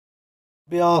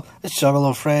Y'all, it's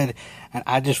Juggalo Fred, and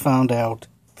I just found out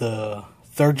the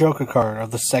third Joker card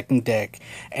of the second deck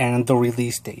and the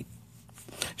release date.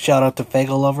 Shout out to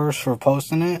Fega Lovers for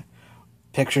posting it.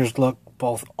 Pictures look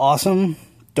both awesome,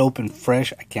 dope, and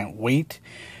fresh. I can't wait.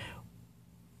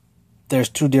 There's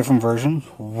two different versions.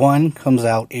 One comes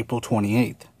out April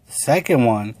 28th. The second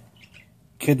one,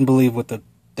 couldn't believe what the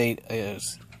date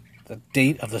is. The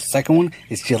date of the second one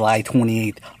is July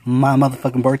 28th. My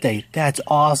motherfucking birthday. That's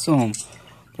awesome.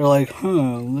 They're like,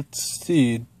 let's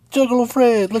see. Juggalo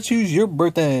Fred, let's use your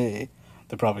birthday.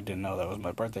 They probably didn't know that was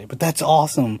my birthday, but that's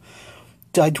awesome.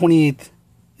 July 28th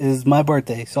is my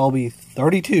birthday, so I'll be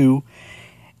 32,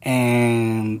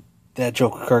 and that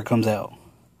Joker card comes out,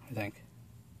 I think.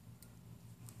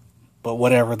 But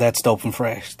whatever, that's dope and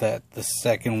fresh, that the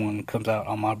second one comes out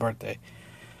on my birthday.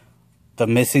 The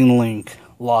Missing Link,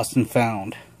 Lost and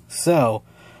Found. So,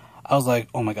 I was like,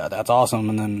 oh my god, that's awesome.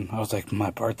 And then I was like, my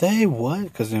birthday? What?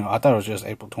 Because, I thought it was just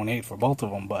April 28th for both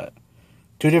of them. But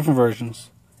two different versions.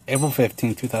 April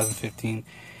 15th, 2015.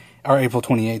 Or April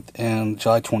 28th and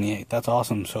July 28th. That's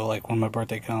awesome. So, like, when my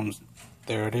birthday comes,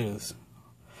 there it is.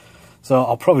 So,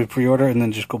 I'll probably pre-order and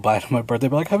then just go buy it on my birthday.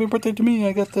 Be like, happy birthday to me.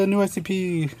 I got the new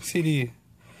SCP CD.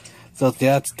 So,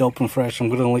 yeah, it's dope and fresh. I'm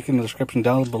going to link in the description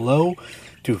down below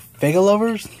to Fega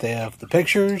Lovers. They have the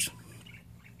pictures.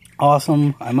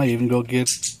 Awesome. I might even go get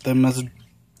them as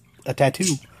a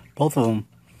tattoo. Both of them.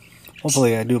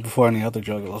 Hopefully I do it before any other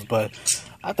Juggalos, but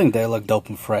I think they look dope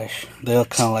and fresh. They look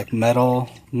kind of like metal.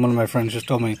 One of my friends just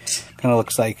told me kind of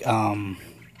looks like, what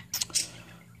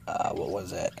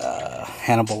was it?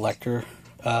 Hannibal Lecter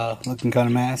looking kind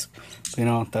of mask.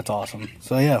 That's awesome.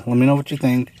 So yeah, let me know what you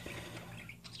think.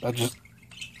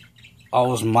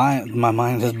 My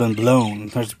mind has been blown.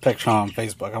 There's a picture on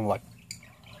Facebook. I'm like,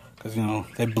 because,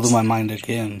 they blew my mind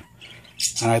again.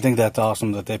 And I think that's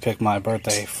awesome that they picked my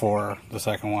birthday for the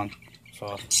second one.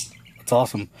 So, it's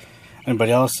awesome.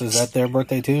 Anybody else, is that their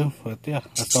birthday too? But yeah,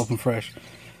 that's dope and fresh.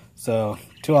 So,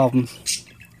 two albums.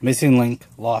 Missing Link,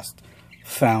 Lost,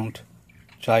 Found,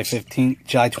 July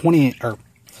 28th, or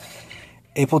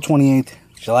April 28th,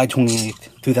 July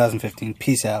 28th, 2015.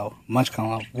 Peace out. Much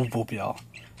kind of love. Whoop whoop, y'all.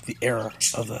 The era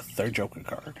of the third Joker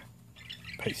card.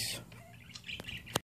 Peace.